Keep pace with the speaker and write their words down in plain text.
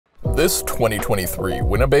This 2023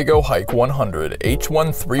 Winnebago Hike 100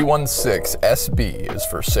 H1316SB is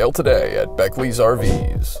for sale today at Beckley's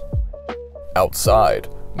RVs. Outside,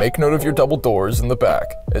 make note of your double doors in the back,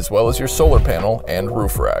 as well as your solar panel and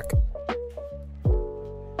roof rack.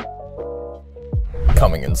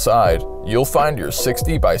 Coming inside, you'll find your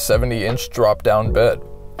 60 by 70 inch drop-down bed,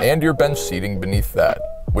 and your bench seating beneath that,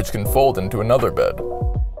 which can fold into another bed.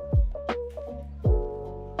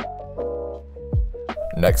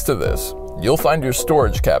 Next to this, you'll find your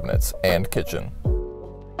storage cabinets and kitchen.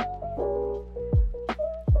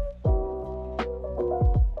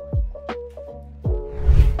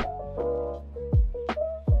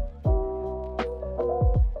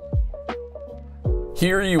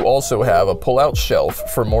 Here you also have a pull-out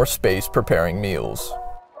shelf for more space preparing meals.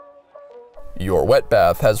 Your wet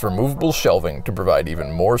bath has removable shelving to provide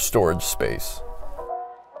even more storage space.